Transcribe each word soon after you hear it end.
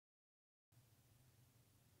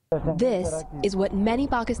This is what many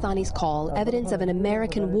Pakistanis call evidence of an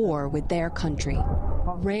American war with their country.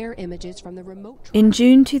 Rare images from the remote... In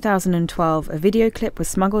June 2012, a video clip was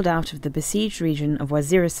smuggled out of the besieged region of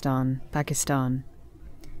Waziristan, Pakistan.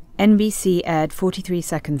 NBC aired 43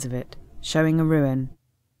 seconds of it, showing a ruin,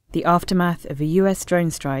 the aftermath of a US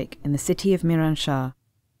drone strike in the city of Miranshah,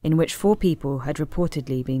 in which 4 people had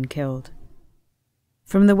reportedly been killed.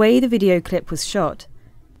 From the way the video clip was shot,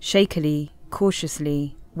 shakily,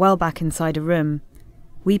 cautiously, well back inside a room,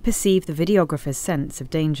 we perceive the videographer's sense of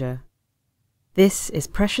danger. This is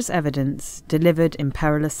precious evidence delivered in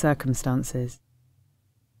perilous circumstances.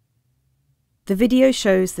 The video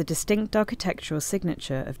shows the distinct architectural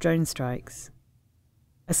signature of drone strikes.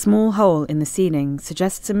 A small hole in the ceiling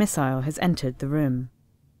suggests a missile has entered the room.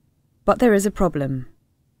 But there is a problem.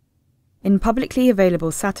 In publicly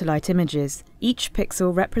available satellite images, each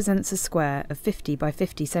pixel represents a square of 50 by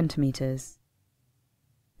 50 centimeters.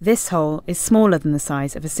 This hole is smaller than the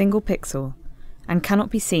size of a single pixel and cannot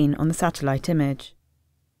be seen on the satellite image.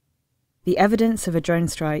 The evidence of a drone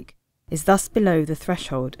strike is thus below the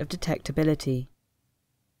threshold of detectability.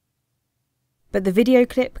 But the video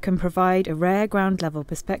clip can provide a rare ground-level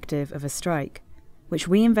perspective of a strike, which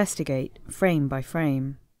we investigate frame by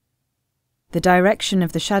frame. The direction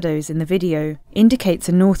of the shadows in the video indicates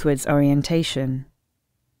a northwards orientation.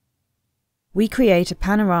 We create a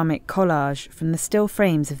panoramic collage from the still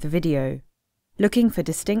frames of the video, looking for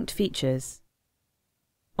distinct features.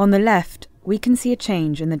 On the left, we can see a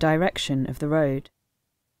change in the direction of the road.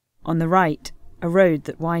 On the right, a road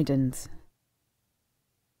that widens.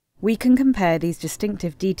 We can compare these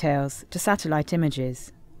distinctive details to satellite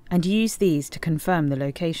images and use these to confirm the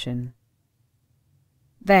location.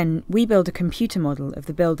 Then we build a computer model of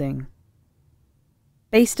the building.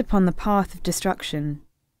 Based upon the path of destruction,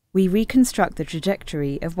 we reconstruct the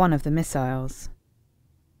trajectory of one of the missiles.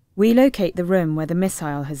 We locate the room where the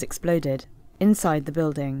missile has exploded, inside the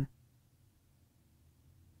building.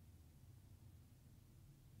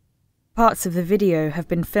 Parts of the video have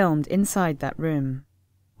been filmed inside that room.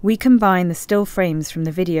 We combine the still frames from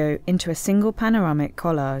the video into a single panoramic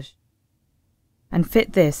collage and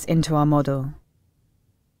fit this into our model.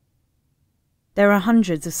 There are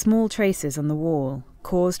hundreds of small traces on the wall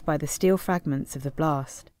caused by the steel fragments of the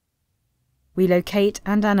blast. We locate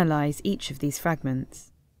and analyze each of these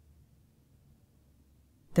fragments.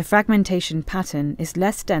 The fragmentation pattern is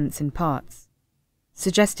less dense in parts,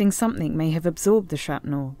 suggesting something may have absorbed the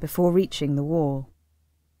shrapnel before reaching the wall.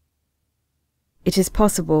 It is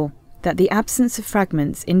possible that the absence of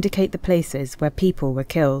fragments indicate the places where people were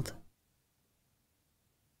killed.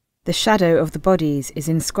 The shadow of the bodies is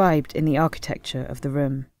inscribed in the architecture of the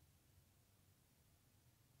room.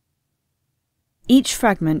 Each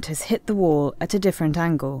fragment has hit the wall at a different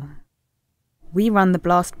angle. We run the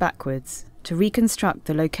blast backwards to reconstruct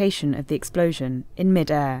the location of the explosion in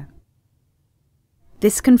mid-air.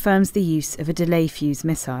 This confirms the use of a delay fuse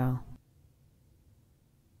missile.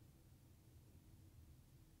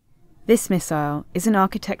 This missile is an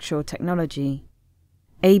architectural technology,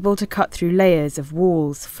 able to cut through layers of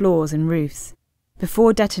walls, floors and roofs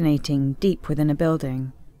before detonating deep within a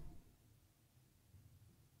building.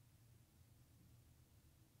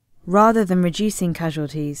 Rather than reducing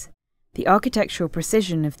casualties, the architectural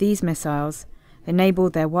precision of these missiles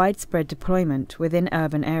enabled their widespread deployment within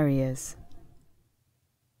urban areas.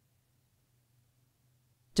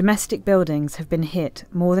 Domestic buildings have been hit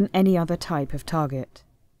more than any other type of target.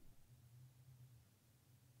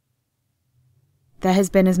 There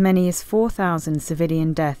has been as many as 4,000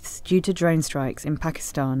 civilian deaths due to drone strikes in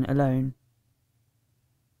Pakistan alone.